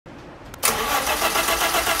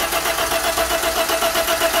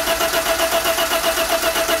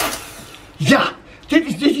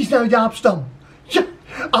nou Jaap Stam? Ja,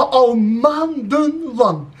 al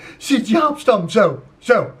maandenlang zit Jaap Stam zo.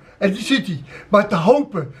 En daar zit hij maar te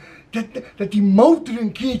hopen dat die motor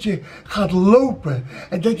een keertje gaat lopen.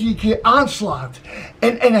 En dat hij een keer aanslaat.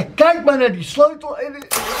 En hij kijkt maar naar die sleutel en dan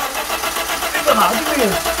gaat hij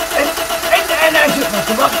weer. En hij zit maar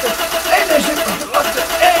te wachten. En hij zit maar te wachten.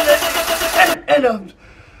 En dan...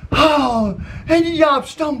 Oh, en die Jaap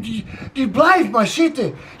Stam, die blijft maar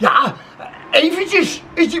zitten. Ja, eventjes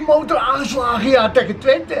is die motor aangeslagen, ja, tegen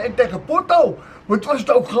Twente en tegen Porto. Maar het was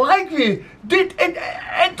het ook gelijk weer. Dit en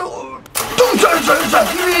toen zat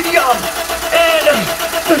hij weer die aan. En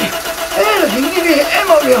dan ging hij weer, en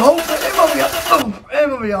maar weer hopen, en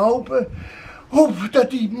maar weer hopen. Hoop dat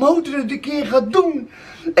die motor het een keer gaat doen.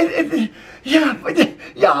 Ja,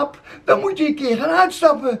 Jaap, dan moet je een keer gaan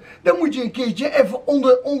uitstappen. Dan moet je een keertje even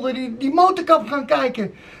onder die motorkap gaan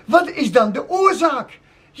kijken. Wat is dan de oorzaak?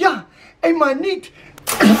 Ja, en maar niet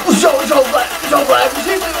zo blijven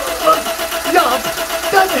zitten. Want Jaap,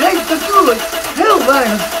 dat heeft natuurlijk heel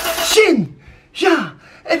weinig zin. Ja,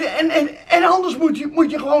 en anders moet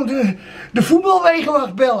je gewoon de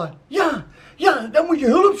voetbalwegenwacht bellen. Ja, dan moet je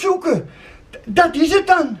hulp zoeken. Dat is het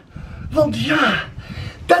dan. Want ja,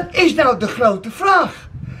 dat is nou de grote vraag.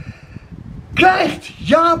 Krijgt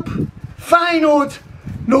Jaap Feyenoord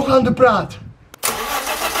nog aan de praat?